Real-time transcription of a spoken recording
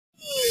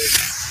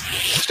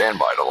Stand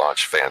by to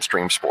launch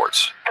FanStream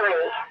Sports. 3,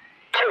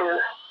 2,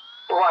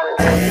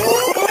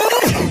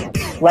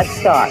 1. Let's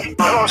start.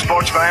 Hello,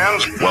 sports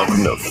fans.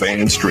 Welcome to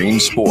FanStream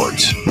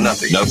Sports.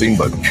 Nothing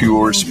but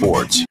pure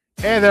sports.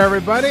 Hey there,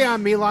 everybody.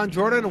 I'm Milan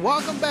Jordan.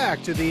 Welcome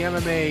back to the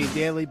MMA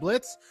Daily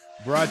Blitz,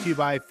 brought to you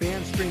by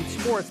FanStream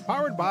Sports,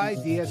 powered by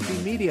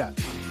DSP Media.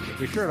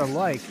 Be sure to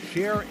like,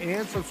 share,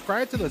 and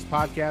subscribe to this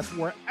podcast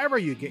wherever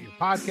you get your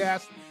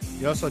podcast.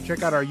 You also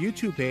check out our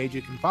YouTube page.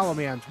 You can follow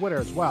me on Twitter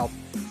as well,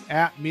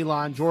 at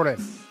Milan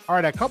Jordan. All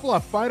right, a couple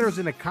of fighters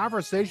in a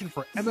conversation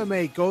for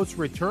MMA GOATs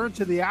return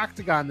to the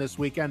octagon this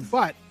weekend.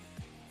 But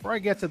before I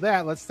get to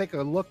that, let's take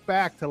a look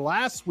back to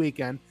last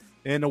weekend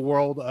in the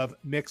world of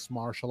mixed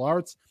martial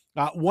arts.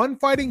 One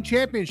Fighting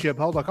Championship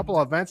held a couple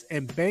of events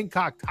in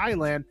Bangkok,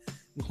 Thailand,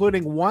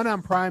 including one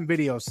on Prime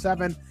Video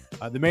 7.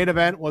 The main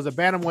event was a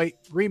bantamweight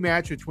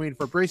rematch between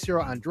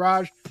Fabricio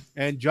Andrade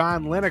and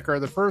John Lineker.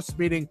 The first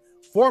meeting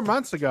 4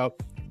 months ago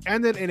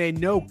ended in a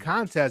no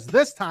contest.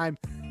 This time,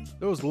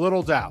 there was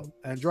little doubt.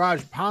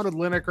 Andrade pounded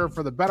Lineker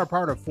for the better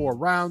part of 4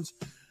 rounds,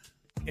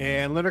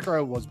 and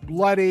Lineker was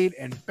bloodied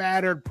and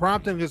battered,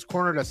 prompting his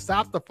corner to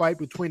stop the fight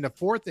between the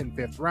 4th and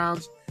 5th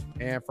rounds.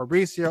 And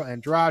Fabricio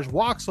Andrade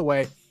walks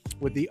away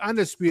with the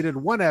undisputed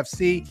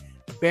 1FC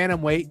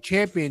Bantamweight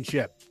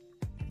Championship.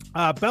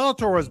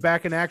 Bellator was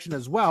back in action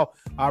as well,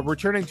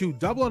 returning to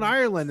Dublin,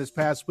 Ireland this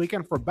past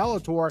weekend for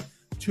Bellator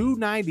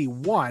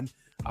 291.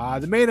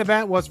 The main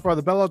event was for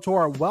the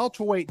Bellator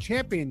Welterweight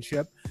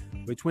Championship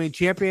between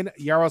champion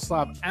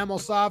Yaroslav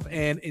Amosov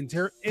and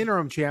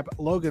interim champ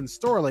Logan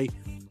Storley.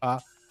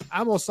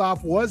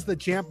 Amosov was the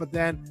champ, but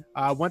then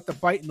went to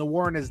fight in the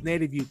war in his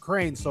native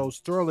Ukraine, so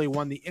Storley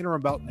won the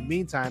interim belt in the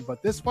meantime.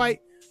 But this fight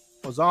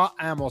was all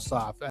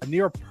Amosov. A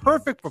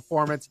near-perfect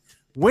performance,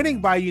 winning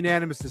by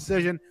unanimous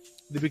decision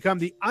to become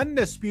the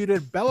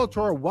undisputed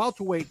Bellator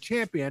welterweight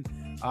champion.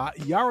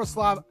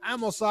 Yaroslav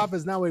Amosov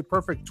is now a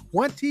perfect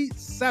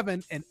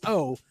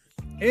 27-0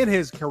 in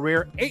his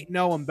career,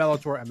 8-0 in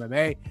Bellator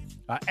MMA.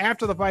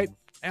 After the fight,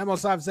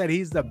 Amosov said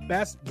he's the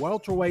best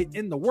welterweight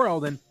in the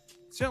world and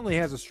certainly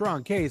has a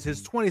strong case.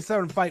 His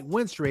 27-fight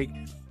win streak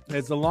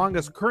is the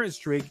longest current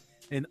streak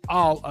in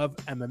all of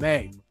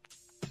MMA.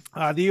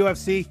 The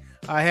UFC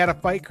had a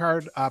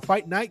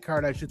fight night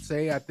card, I should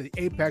say, at the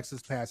Apex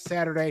this past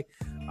Saturday.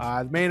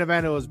 The main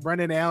event, it was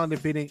Brendan Allen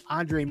defeating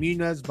Andre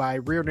Muniz by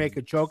rear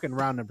naked choke in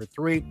round number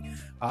 3.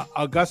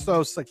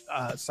 Augusto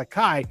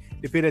Sakai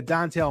defeated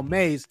Dontel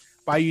Mays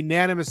by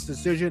unanimous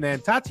decision,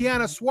 and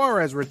Tatiana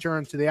Suarez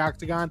returned to the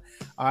octagon,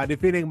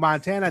 defeating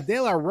Montana De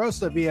La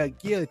Rosa via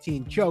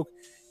guillotine choke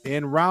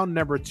in round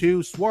number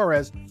 2.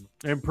 Suarez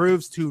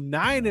improves to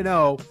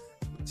 9-0,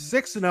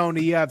 6-0 in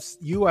the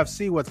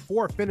UFC with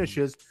 4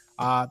 finishes.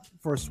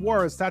 For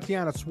Suarez,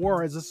 Tatiana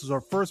Suarez, this is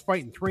her first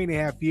fight in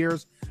 3.5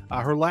 years.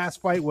 Her last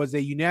fight was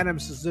a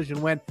unanimous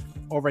decision win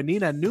over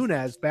Nina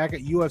Nunes back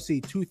at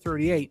UFC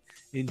 238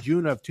 in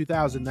June of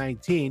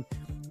 2019.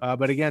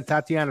 But again,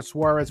 Tatiana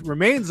Suarez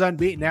remains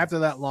unbeaten after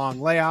that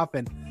long layoff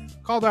and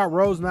called out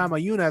Rose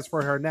Namajunas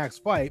for her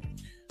next fight.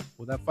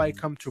 Will that fight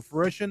come to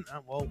fruition?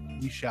 Well,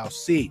 we shall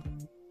see.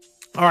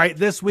 All right,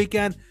 this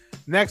weekend,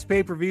 next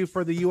pay-per-view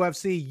for the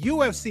UFC,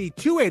 UFC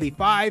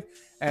 285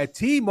 at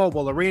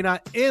T-Mobile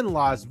Arena in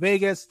Las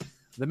Vegas.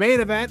 The main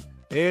event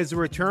is the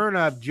return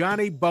of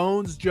Johnny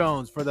Bones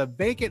Jones for the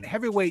vacant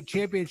heavyweight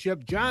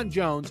championship. John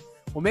Jones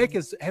will make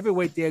his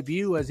heavyweight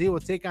debut as he will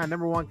take on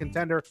number 1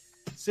 contender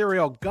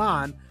Ciryl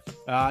Gane.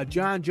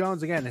 John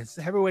Jones, again, his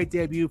heavyweight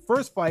debut,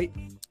 first fight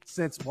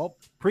since,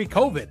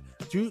 pre-COVID,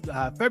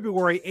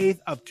 February 8th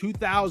of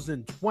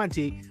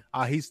 2020.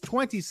 He's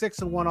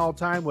 26-1 all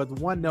time with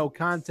 1 no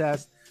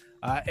contest.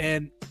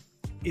 And,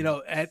 you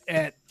know,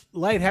 at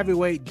light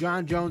heavyweight,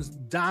 John Jones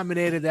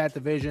dominated that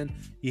division.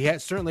 He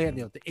certainly had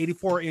the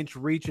 84-inch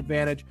reach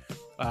advantage.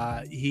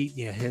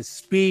 His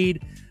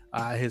speed,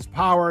 his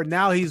power.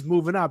 Now he's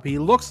moving up. He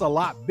looks a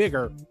lot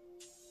bigger.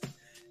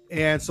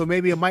 And so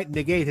maybe it might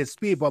negate his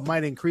speed, but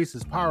might increase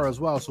his power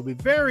as well. So it'll be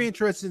very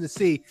interesting to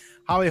see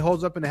how he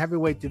holds up in the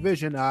heavyweight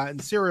division. And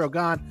Ciryl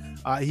Gane,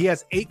 he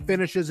has 8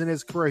 finishes in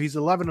his career. He's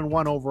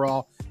 11-1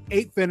 overall,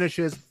 8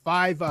 finishes,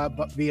 5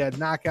 via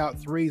knockout,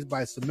 3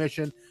 by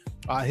submission.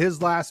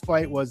 His last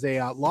fight was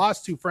a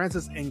loss to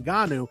Francis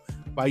Ngannou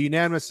by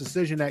unanimous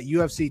decision at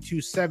UFC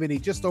 270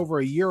 just over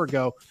a year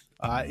ago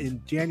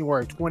in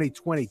January of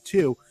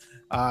 2022.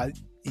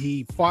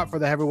 He fought for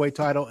the heavyweight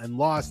title and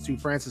lost to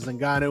Francis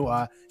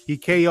Ngannou. He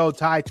KO'd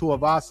Tai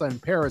Tuivasa in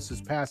Paris this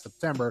past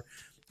September.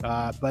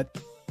 But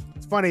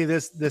it's funny,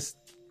 this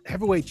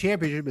heavyweight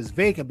championship is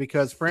vacant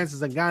because Francis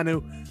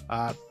Ngannou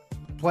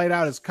played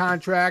out his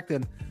contract,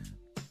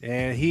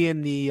 and he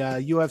and the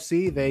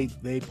UFC,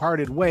 they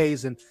parted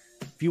ways. And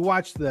if you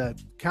watch the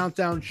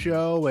Countdown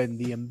show and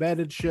the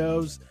embedded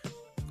shows,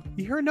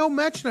 you hear no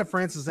mention of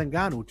Francis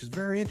Ngannou, which is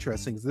very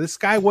interesting. This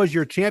guy was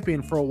your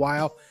champion for a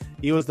while.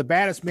 He was the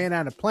baddest man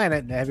on the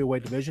planet in the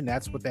heavyweight division.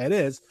 That's what that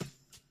is.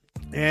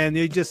 And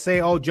you just say,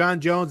 oh, John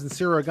Jones and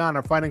Ciryl Gane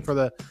are fighting for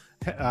the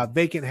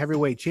vacant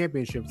heavyweight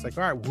championship. It's like,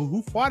 all right,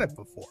 who fought it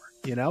before?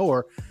 You know,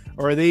 or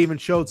or they even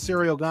showed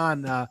Ciryl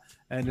Gane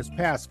in his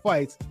past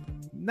fights,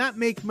 not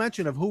make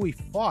mention of who he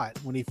fought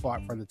when he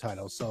fought for the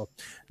title. So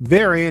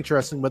very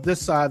interesting. But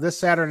this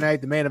Saturday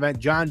night, the main event,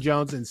 Jon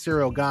Jones and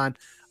Ciryl Gane,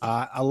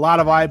 a lot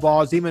of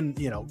eyeballs, even,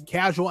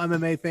 casual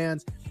MMA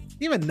fans,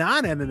 even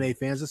non-MMA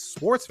fans,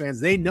 sports fans,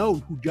 they know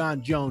who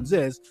Jon Jones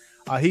is.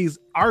 He's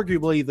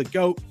arguably the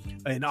GOAT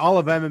in all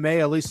of MMA,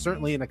 at least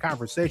certainly in the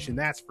conversation,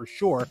 that's for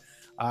sure.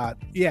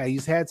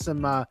 He's had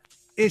some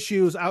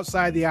issues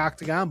outside the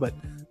octagon, but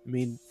I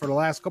mean, for the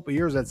last couple of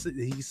years,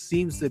 he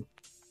seems to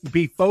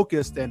be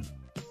focused and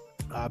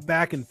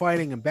back in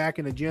fighting and back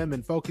in the gym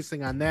and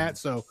focusing on that.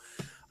 So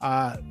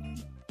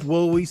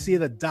will we see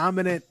the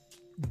dominant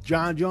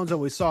Jon Jones that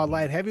we saw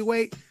light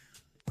heavyweight?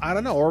 I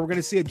don't know. Or we're going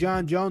to see a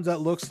Jon Jones that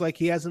looks like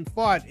he hasn't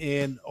fought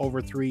in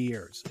over 3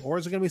 years. Or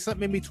is it going to be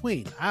something in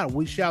between? I don't know.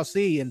 We shall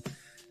see. And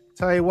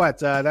tell you what,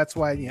 that's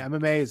why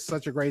MMA is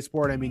such a great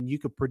sport. I mean, you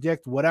could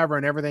predict whatever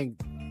and everything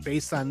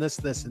based on this,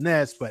 and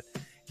this, but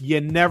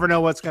you never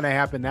know what's going to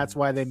happen. That's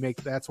why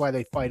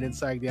they fight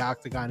inside the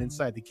octagon,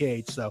 inside the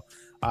cage. So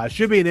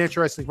should be an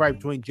interesting fight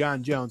between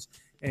Jon Jones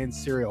and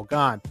Ciryl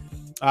Gane.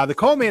 The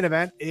co-main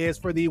event is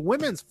for the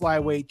women's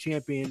flyweight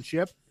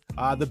championship.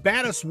 The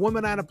baddest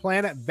woman on the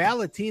planet,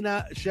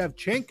 Valentina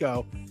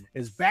Shevchenko,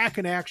 is back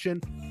in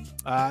action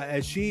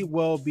as she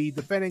will be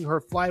defending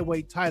her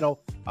flyweight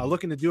title,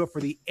 looking to do it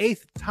for the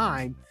 8th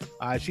time.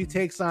 She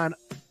takes on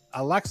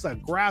Alexa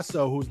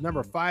Grasso, who's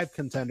number 5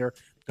 contender.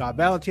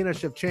 Valentina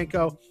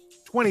Shevchenko,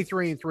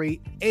 23-3,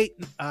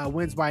 8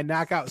 wins by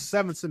knockout,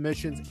 7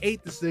 submissions,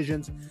 8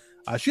 decisions.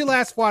 She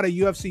last fought at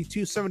UFC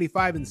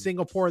 275 in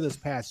Singapore this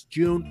past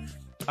June.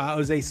 It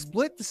was a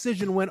split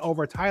decision win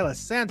over Tyler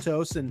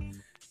Santos, and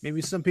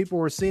maybe some people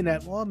were seeing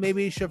that, well,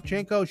 maybe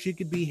Shevchenko, she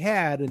could be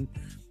had. And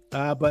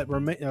but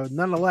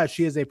nonetheless,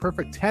 she is a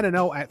perfect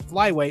 10-0 at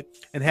flyweight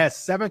and has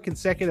 7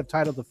 consecutive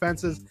title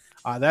defenses.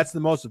 That's the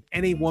most of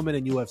any woman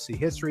in UFC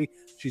history.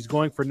 She's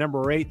going for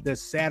number 8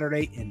 this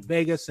Saturday in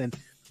Vegas. And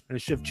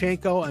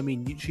Shevchenko, I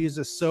mean, she's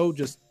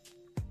just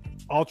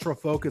ultra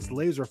focused,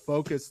 laser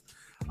focused,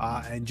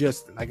 and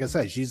just, like I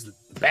said, she's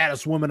the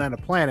baddest woman on the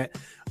planet.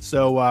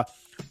 So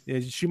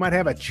she might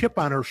have a chip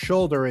on her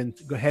shoulder and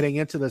heading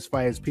into this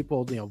fight as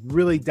people,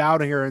 really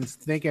doubting her and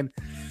thinking,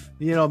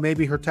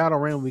 maybe her title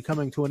reign will be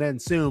coming to an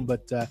end soon.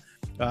 But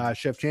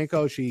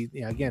Shevchenko, she,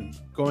 again,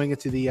 going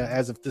into the,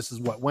 as if this is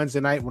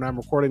Wednesday night when I'm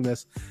recording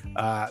this,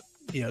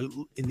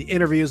 in the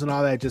interviews and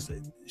all that,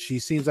 she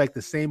seems like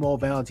the same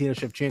old Valentina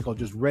Shevchenko,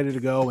 just ready to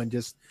go and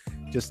just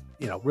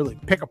really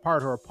pick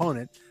apart her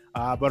opponent.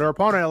 But her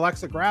opponent,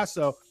 Alexa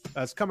Grasso,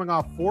 is coming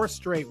off 4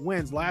 straight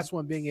wins, last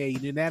one being a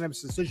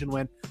unanimous decision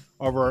win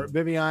over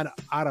Viviane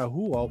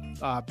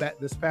Araújo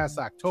this past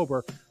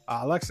October.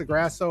 Alexa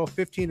Grasso,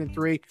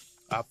 15-3,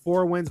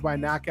 4 wins by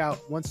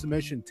knockout, 1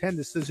 submission, 10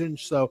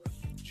 decisions. So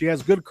she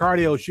has good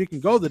cardio. She can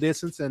go the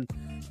distance. And,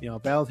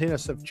 Valentina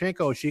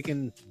Shevchenko, she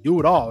can do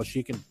it all.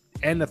 She can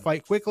end the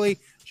fight quickly.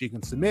 She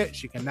can submit.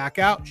 She can knock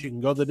out. She can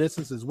go the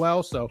distance as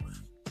well. So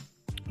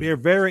be a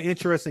very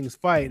interesting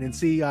fight, and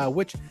see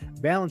which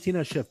Valentina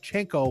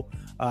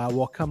Shevchenko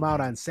will come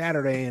out on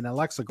Saturday. And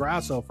Alexa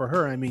Grasso, for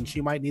her, I mean, she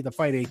might need to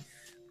fight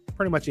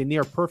pretty much a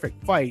near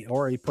perfect fight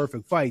or a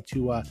perfect fight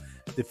to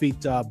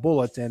defeat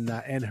Bullet and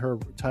her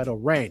title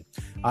reign.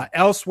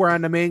 Elsewhere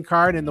on the main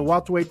card in the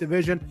welterweight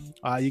division,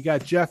 you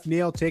got Jeff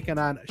Neal taking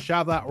on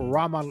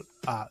Shavkat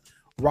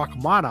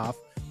Rakhmonov.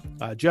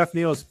 Jeff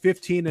Neal is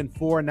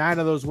 15-4, 9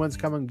 of those wins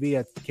coming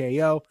via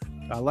KO.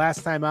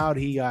 Last time out,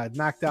 he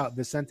knocked out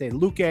Vicente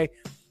Luque.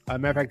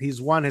 Matter of fact,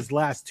 he's won his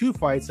last 2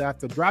 fights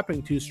after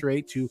dropping 2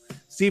 straight to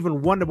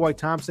Stephen Wonderboy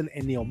Thompson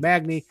and Neil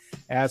Magny.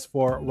 As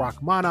for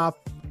Rakhmonov,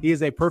 he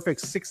is a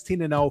perfect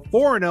 16-0,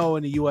 4-0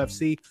 in the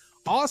UFC.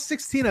 All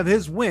 16 of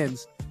his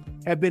wins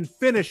have been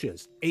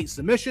finishes, 8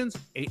 submissions,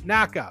 8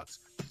 knockouts.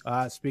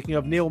 Speaking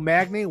of Neil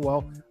Magny,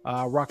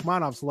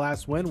 Rakhmonov's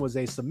last win was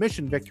a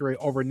submission victory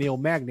over Neil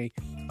Magny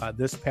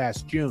this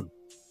past June.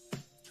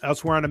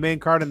 Elsewhere on the main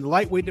card in the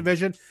lightweight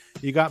division,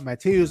 you got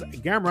Mateusz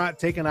Gamrot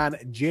taking on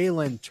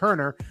Jalen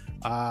Turner.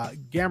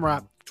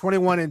 Gamrot,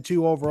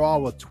 21-2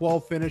 overall with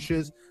 12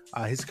 finishes.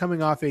 He's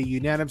coming off a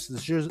unanimous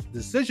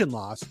decision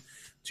loss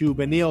to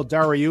Beneil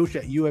Dariush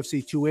at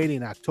UFC 280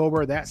 in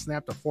October. That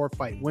snapped a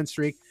 4-fight win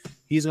streak.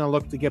 He's going to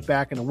look to get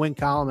back in the win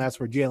column. That's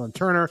for Jalen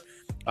Turner.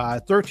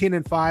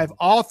 13-5.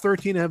 All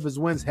 13 of his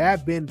wins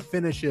have been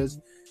finishes.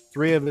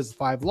 3 of his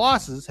 5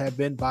 losses have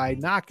been by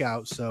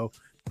knockout. So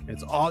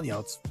it's all,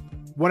 it's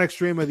one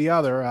extreme or the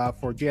other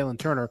for Jalen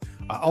Turner.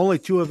 Only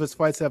 2 of his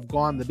fights have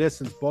gone the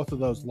distance, both of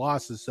those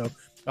losses. So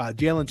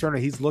Jalen Turner,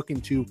 he's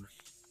looking to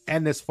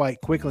end this fight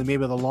quickly.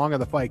 Maybe the longer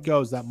the fight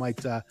goes, that might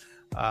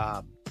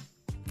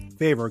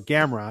favor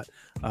Gamrot.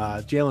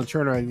 Jalen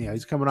Turner,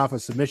 he's coming off a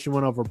submission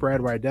win over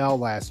Brad Riddell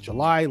last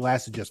July,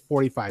 lasted just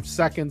 45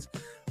 seconds.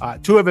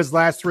 2 of his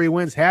last 3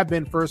 wins have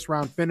been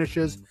first-round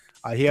finishes.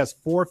 He has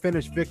 4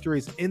 finished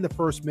victories in the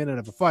first minute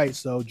of the fight.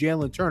 So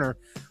Jalen Turner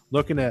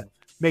looking to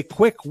make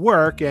quick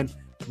work, and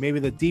maybe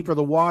the deeper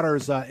the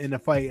waters in the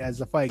fight as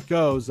the fight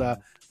goes, the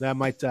that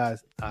might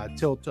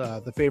tilt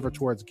the favor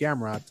towards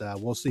Gamrot.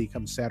 We'll see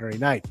come Saturday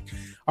night.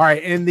 All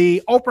right, in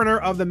the opener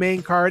of the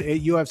main card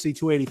at UFC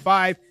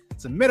 285,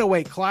 it's a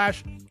middleweight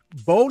clash.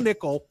 Bo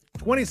Nickel,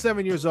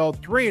 27 years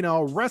old,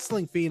 3-0,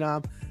 wrestling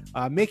phenom,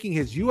 making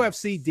his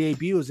UFC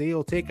debut as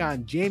he'll take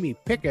on Jamie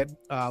Pickett,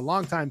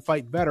 longtime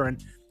fight veteran.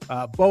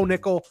 Bo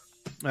Nickel,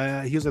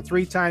 he was a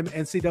 3-time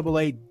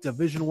NCAA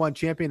Division I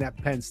champion at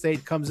Penn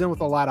State, comes in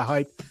with a lot of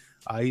hype.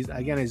 He's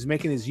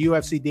making his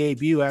UFC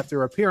debut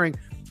after appearing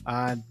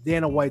on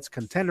Dana White's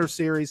Contender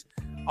Series.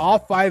 All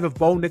 5 of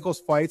Bo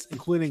Nickel's fights,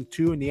 including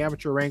 2 in the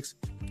amateur ranks,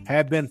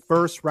 have been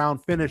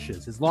first-round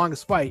finishes. His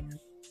longest fight,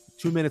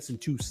 2 minutes and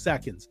 2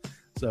 seconds.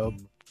 So,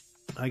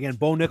 again,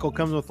 Bo Nickel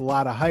comes with a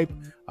lot of hype.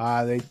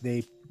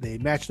 They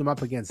matched him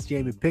up against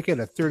Jamie Pickett,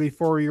 a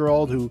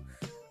 34-year-old who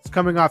is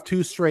coming off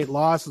 2 straight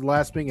losses, the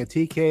last being a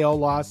TKO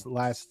loss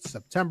last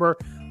September.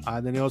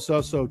 Then he was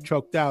also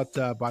choked out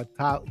by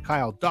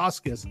Kyle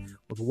Dawkins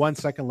with 1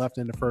 second left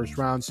in the first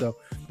round. So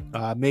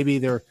maybe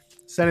they're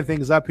setting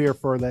things up here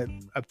for that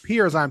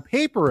appears on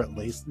paper, at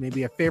least,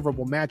 maybe a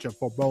favorable matchup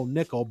for Bo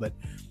Nickel. But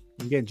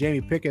again,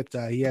 Jamie Pickett,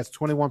 he has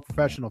 21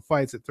 professional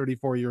fights at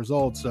 34 years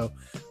old. So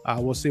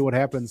we'll see what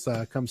happens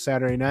come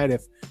Saturday night.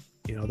 If,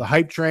 the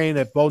hype train,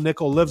 if Bo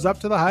Nickel lives up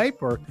to the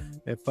hype, or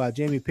if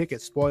Jamie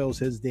Pickett spoils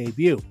his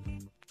debut.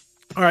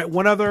 All right,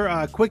 one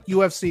other quick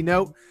UFC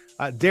note.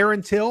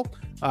 Darren Till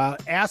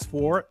asked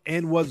for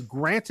and was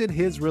granted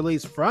his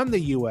release from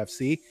the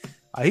UFC.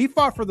 He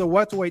fought for the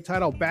welterweight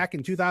title back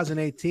in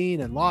 2018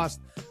 and lost,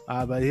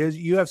 but his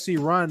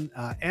UFC run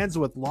ends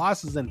with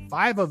losses in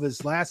 5 of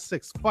his last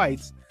 6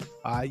 fights.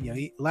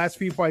 Last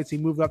few fights he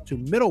moved up to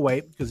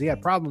middleweight because he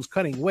had problems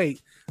cutting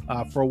weight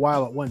for a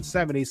while at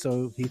 170,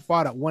 so he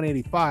fought at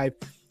 185,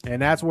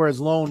 and that's where his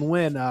lone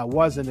win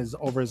was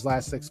over his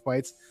last 6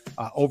 fights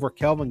over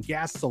Kelvin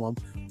Gastelum,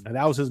 and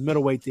that was his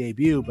middleweight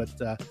debut, but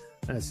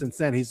since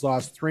then he's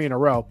lost 3 in a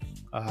row.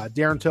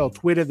 Darren Till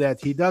tweeted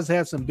that he does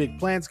have some big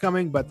plans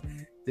coming, but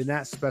did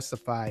not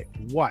specify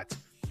what.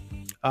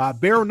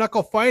 Bare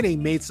Knuckle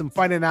Fighting made some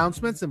fight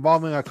announcements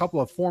involving a couple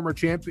of former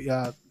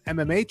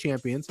MMA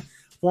champions.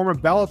 Former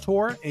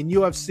Bellator and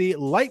UFC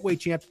lightweight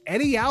champ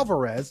Eddie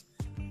Alvarez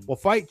will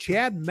fight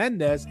Chad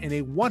Mendes in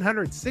a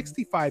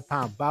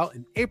 165-pound bout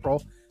in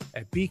April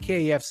at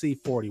BKFC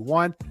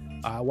 41,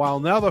 while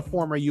another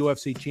former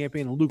UFC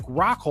champion, Luke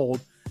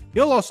Rockhold,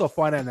 he'll also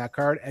fight on that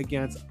card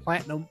against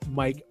Platinum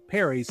Mike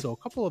Perry. So a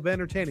couple of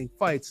entertaining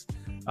fights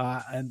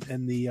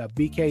in the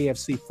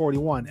BKFC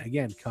 41,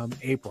 again, come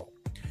April.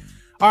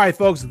 All right,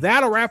 folks,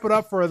 that'll wrap it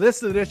up for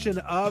this edition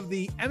of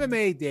the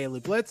MMA Daily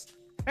Blitz.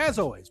 As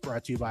always,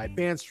 brought to you by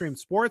FanStream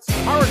Sports,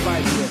 powered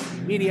by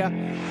DSP Media.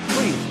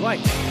 Please like,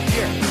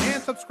 share,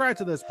 and subscribe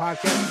to this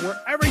podcast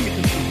wherever you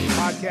consume the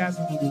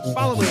podcast.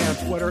 Follow me on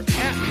Twitter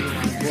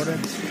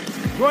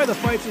 @NealJordan. Enjoy the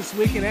fights this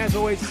week, and as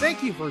always,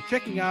 thank you for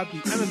checking out the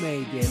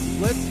MMA Daily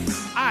Blitz.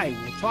 I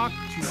will talk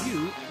to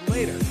you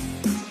later.